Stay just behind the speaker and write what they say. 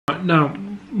Right, now,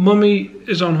 Mummy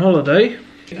is on holiday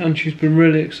and she's been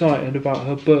really excited about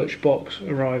her Birchbox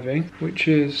arriving, which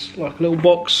is like a little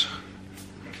box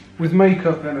with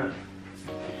makeup in it.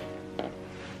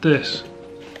 This.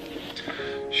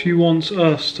 She wants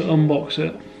us to unbox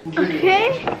it.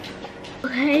 Okay.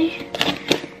 Okay.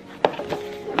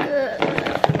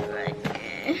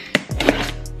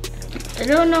 I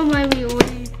don't know why we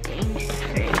always things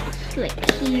first.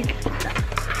 Like he's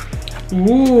stuff.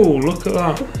 Ooh, look at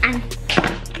that. And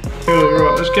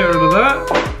Right, let's get rid of that.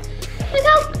 look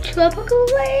how tropical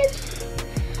it is.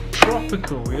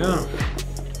 Tropical, yeah.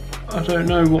 I don't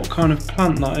know what kind of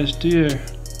plant that is, do you?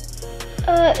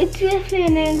 It's definitely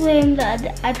in England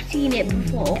that I've seen it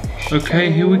before.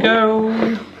 Okay, here we go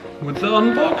with the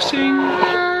unboxing.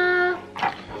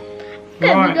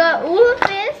 Okay, Right. we got all of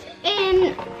this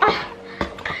in.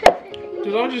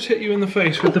 Did I just hit you in the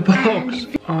face with the box?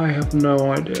 I have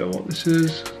no idea what this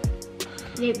is.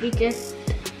 Maybe just.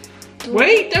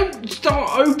 Wait, don't start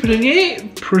opening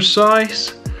it.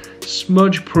 Precise,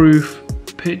 smudge-proof,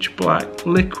 pitch black,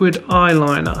 liquid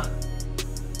eyeliner.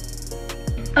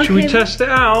 Okay. Should we test it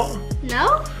out?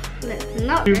 No, let's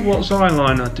not. What's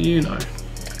eyeliner? Do you know?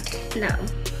 No.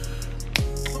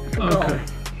 I forgot. Okay.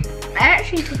 I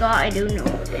actually forgot. I don't know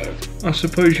what it is. I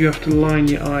suppose you have to line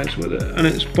your eyes with it, and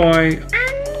it's by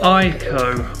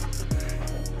Ico.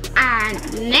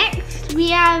 And next we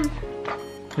have.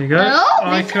 There you go.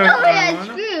 Oh, this is Ico already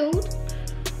eyeliner.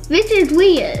 screwed. This is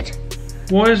weird.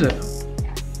 What is it?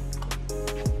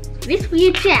 This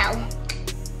weird gel.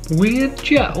 Weird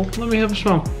gel? Let me have a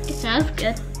smell. It smells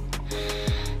good.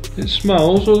 It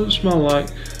smells. What does it smell like?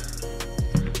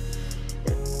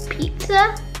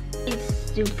 Pizza is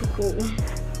super cool.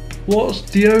 What's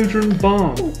deodorant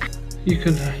balm? Ooh. You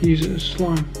can use it as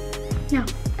slime. No.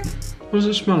 What does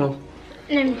it smell of?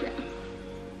 Let me smell.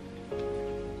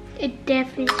 It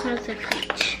definitely smells like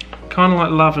peach. Kind of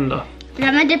like lavender.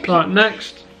 Lavender peach. Right,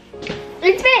 next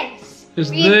It's this. is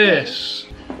Read this.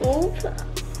 Oh,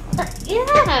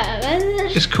 yeah.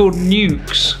 It's called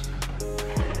Nukes.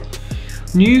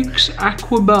 Nukes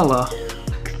Aquabella.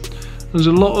 There's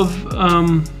a lot of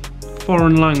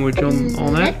foreign language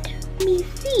on it. Let me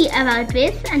see about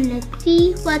this and let's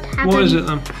see what happens. What is it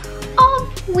then?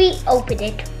 Oh, we opened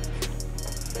it.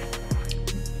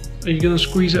 Are you going to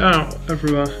squeeze it out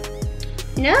everywhere?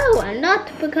 No, I'm not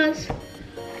because it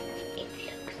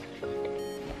looks good.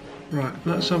 Right,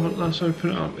 let's open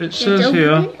it up. It Let's says open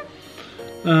here,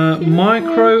 it.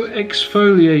 micro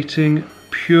exfoliating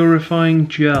purifying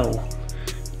gel,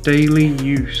 daily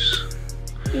use.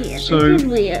 Yeah, So- this is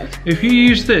weird. If you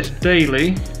use this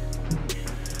daily,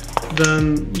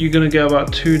 then you're going to get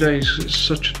about 2 days 'cause it's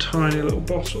such a tiny little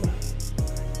bottle.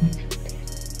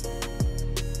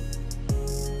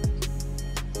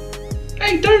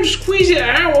 Hey, don't squeeze it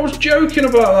out, I was joking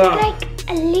about that. Like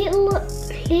a little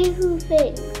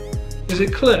thing. Is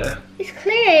it clear? It's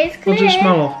clear, it's clear. What does it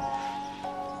smell of?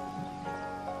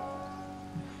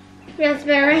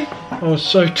 Raspberry. I was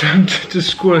so tempted to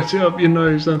squirt it up your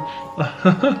nose then.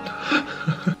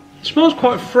 It smells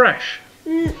quite fresh.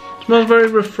 It smells very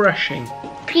refreshing.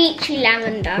 Peachy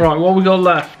lavender. Right, what we got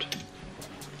left?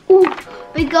 Ooh,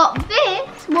 we got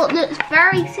this, what looks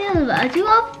very similar to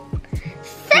our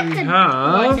second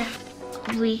one.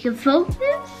 We can focus.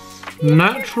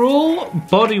 Natural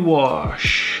body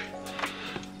wash.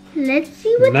 Let's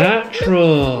see what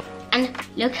Natural. And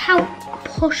look how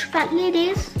posh that lid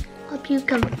is. Hope you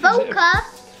can focus.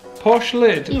 Posh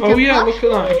lid. It's Oh a yeah, posh look at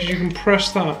that, lid. because you can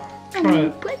press that. And Try you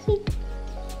it. press it.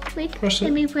 Wait, Press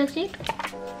let it. me press it.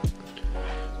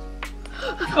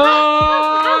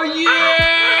 Oh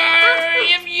yeah!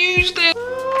 You've used it!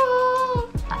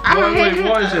 Wait,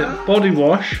 what is it? Body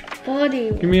wash.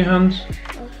 Body. Give me your hands.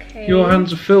 Okay. Your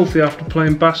hands are filthy after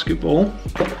playing basketball.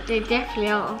 They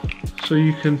definitely are. So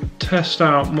you can test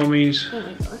out Mummy's. Oh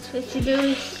my gosh, what you do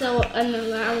is so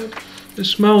unallowed. It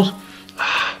smells.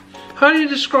 How do you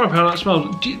describe how that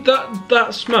smells?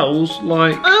 That smells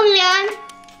like Onion.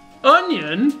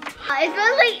 onion. It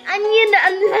smells like onion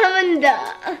and lavender.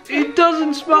 It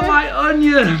doesn't smell like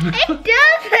onion. It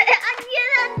does. Onion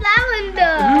and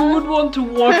lavender. Who would want to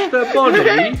wash their body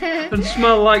and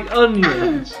smell like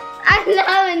onions? And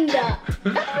lavender.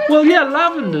 Well, yeah,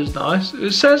 lavender's nice.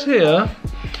 It says here,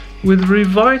 with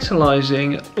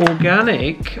revitalizing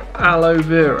organic aloe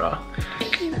vera,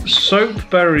 soap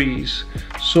berries,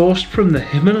 sourced from the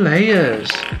Himalayas.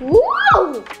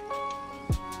 Whoa!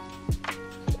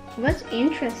 That's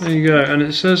interesting. There you go, and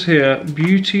it says here,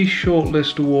 Beauty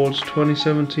Shortlist Awards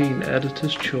 2017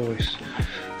 Editor's Choice.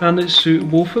 And it's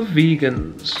suitable for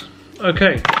vegans.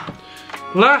 Okay,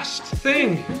 last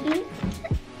thing.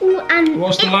 Ooh, And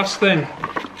what's the last thing?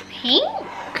 Pink.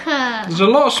 There's a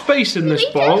lot of space in this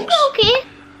box.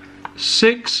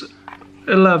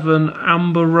 611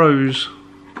 Amber Rose.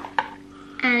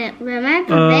 And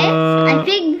remember this? I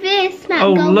think this might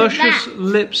go with Luscious that.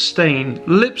 lip stain.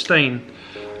 Lip stain.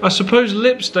 I suppose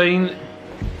lip stain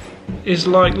is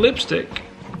like lipstick.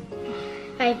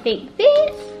 I think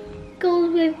this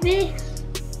goes with this.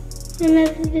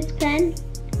 Remember this pen?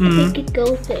 I think it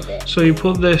goes with it. So you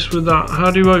put this with that.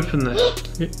 How do you open this?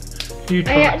 You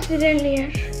try. I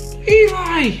accidentally.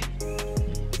 Eli!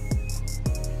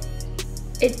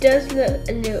 It does look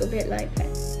a little bit like that.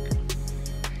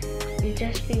 It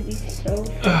just made me so.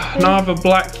 Now I have a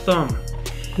black thumb.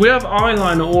 We have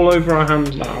eyeliner all over our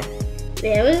hands now.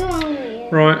 There we go.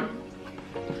 Right.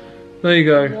 There you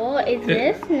go. What is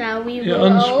this? Now we will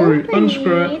unscrew it.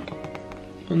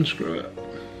 Unscrew it.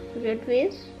 Look at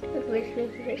this. Look at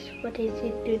this. What is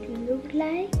it going to look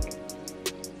like?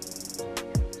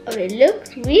 Oh, it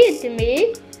looks weird to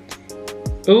me.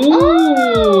 Ooh.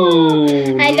 Oh,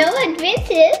 I know what this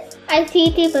is. I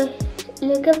see it, but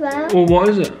look at that. Well, what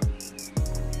is it?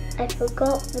 I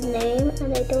forgot the name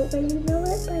and I don't really know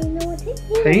it, but I know what it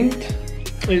is. Paint?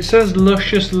 It says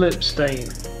luscious lip stain.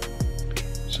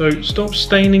 So stop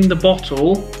staining the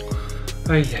bottle.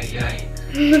 Ay, ay, ay.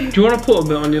 Do you want to put a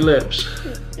bit on your lips?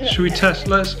 Should we test?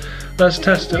 Let's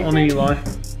test it on Eli.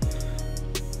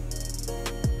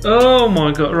 Oh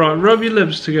my god! Right, rub your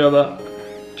lips together.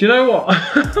 Do you know what?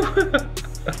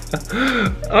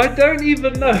 I don't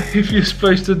even know if you're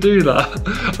supposed to do that.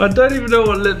 I don't even know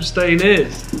what lip stain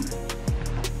is.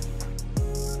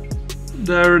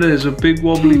 There it is, a big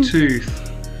wobbly tooth.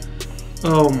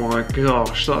 Oh my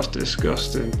gosh, that's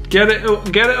disgusting. Get it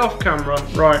off camera.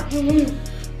 Right.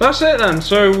 That's it then.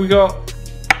 So we got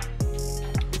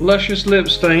luscious lip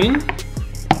stain,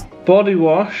 body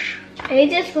wash. I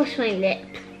just wash my lip.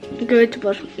 I'm going to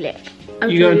wash my lip.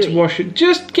 You're going to wash it.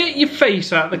 Just get your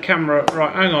face out of the camera.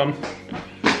 Right, hang on.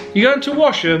 You're going to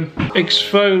wash them.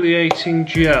 Exfoliating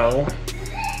gel.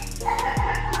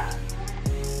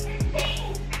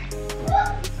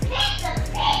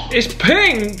 It's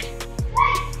pink!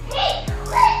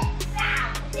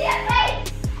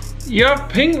 You have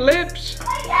pink lips?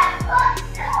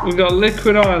 We've got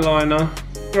liquid eyeliner.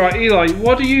 Right, Eli,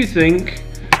 what do you think?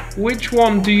 Which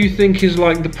one do you think is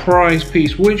like the prize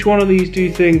piece? Which one of these do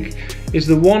you think is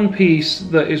the one piece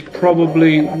that is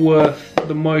probably worth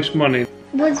the most money?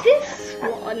 Was this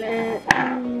one?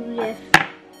 Yes.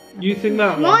 You think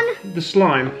that one? The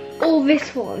slime? Or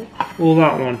this one? Or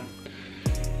that one?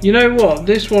 You know what?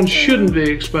 This one shouldn't be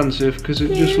expensive because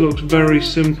it just looks very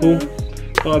simple.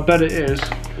 But I bet it is.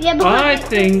 Yeah, but I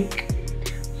think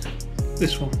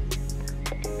this one.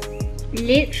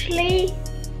 Literally.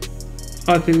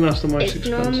 I think that's the most It's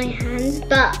not expensive. on my hands,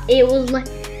 but it was like,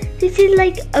 this is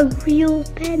like a real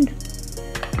pen.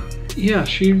 Yeah,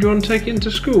 do you want to take it into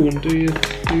school and do your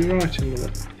writing with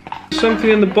it?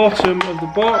 Something in the bottom of the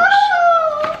box.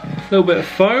 A little bit of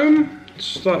foam.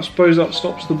 So I suppose that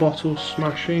stops the bottle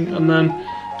smashing. And then,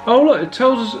 oh look, it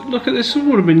tells us, look at this,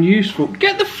 would have been useful.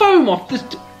 Get the foam off this.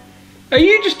 Are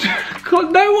you just, no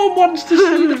one wants to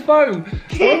see the foam.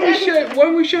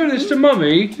 When we show this to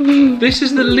Mummy, this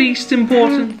is the least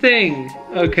important thing.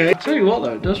 Okay, I'll tell you what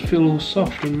though, it does feel all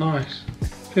soft and nice.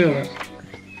 Feel it.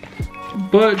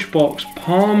 Birchbox,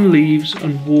 palm leaves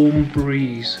and warm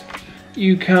breeze.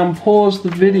 You can pause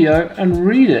the video and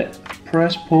read it.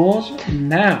 Press pause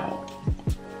now.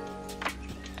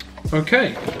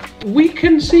 Okay, we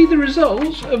can see the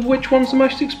results of which one's the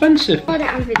most expensive.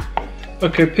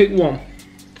 Okay, pick one.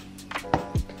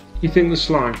 You think the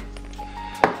slime?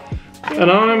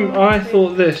 And I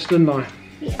thought this, didn't I?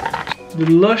 Yeah. The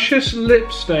luscious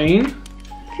lip stain,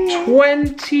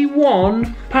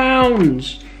 £21.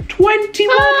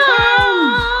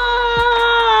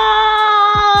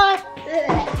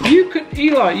 £21! You could,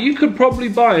 Eli, you could probably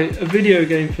buy a video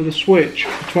game for the Switch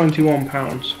for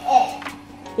 £21.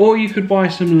 Or you could buy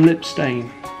some lip stain.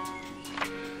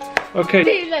 Okay.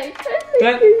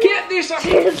 Then get this up.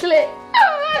 Seriously.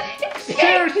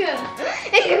 Seriously.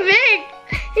 It's big.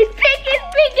 It's big.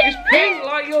 It's pink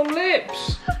like your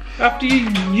lips. After you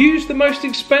use the most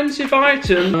expensive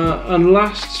item and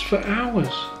lasts for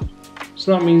hours.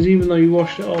 So that means even though you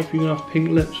washed it off, you're gonna have pink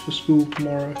lips for school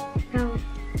tomorrow. No.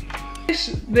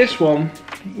 This one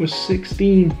was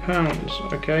 £16.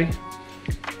 Okay.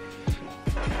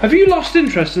 Have you lost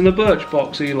interest in the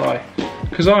Birchbox, Eli?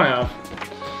 Because I have.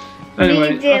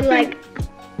 Anyway,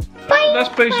 that's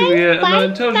basically it, and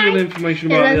then it tells you the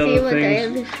information about the other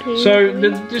things. So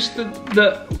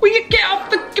will you get off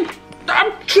the?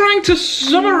 I'm trying to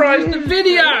summarise the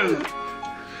video.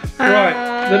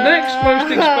 Right, the next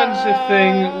most expensive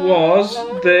thing was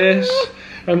this,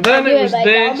 and then it was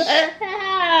this,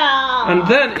 and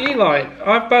then Eli,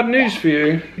 I have bad news for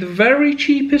you. The very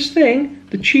cheapest thing,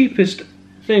 the cheapest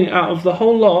thing out of the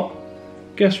whole lot,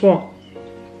 guess what?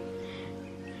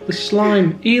 The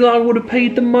slime. Eli would have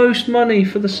paid the most money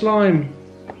for the slime.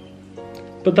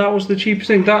 But that was the cheapest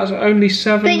thing. That's only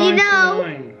 $7.99. But you know,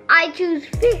 I choose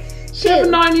this.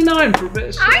 $7.99 for a bit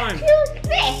of slime. I choose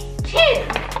this too.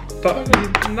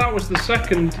 That was the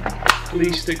second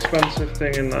least expensive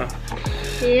thing in there.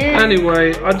 Yeah.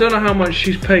 Anyway, I don't know how much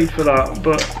she's paid for that,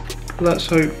 but let's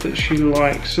hope that she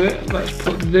likes it. Let's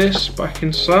put this back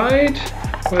inside.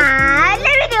 Let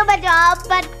me do my job.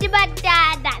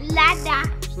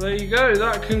 So there you go,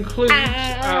 that concludes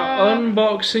our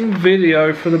unboxing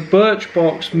video for the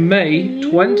Birchbox May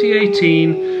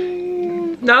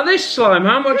 2018. Now this slime,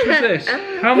 how much was this?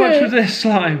 How much was this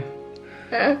slime?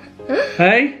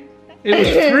 Hey? It was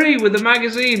free with the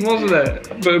magazine, wasn't it?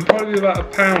 But it would probably be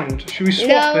about £1. Should we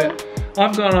swap it?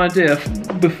 I've got an idea.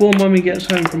 Before Mummy gets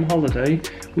home from holiday,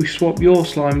 we swap your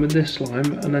slime with this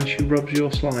slime, and then she rubs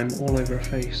your slime all over her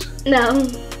face. No.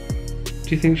 Do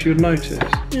you think she would notice?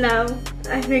 No,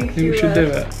 I think she we should do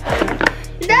it.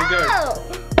 No!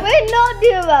 We're not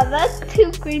doing that. That's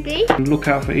too creepy. And look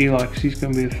out for Eli, because he's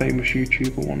going to be a famous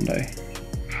YouTuber one day.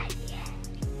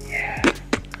 Yeah.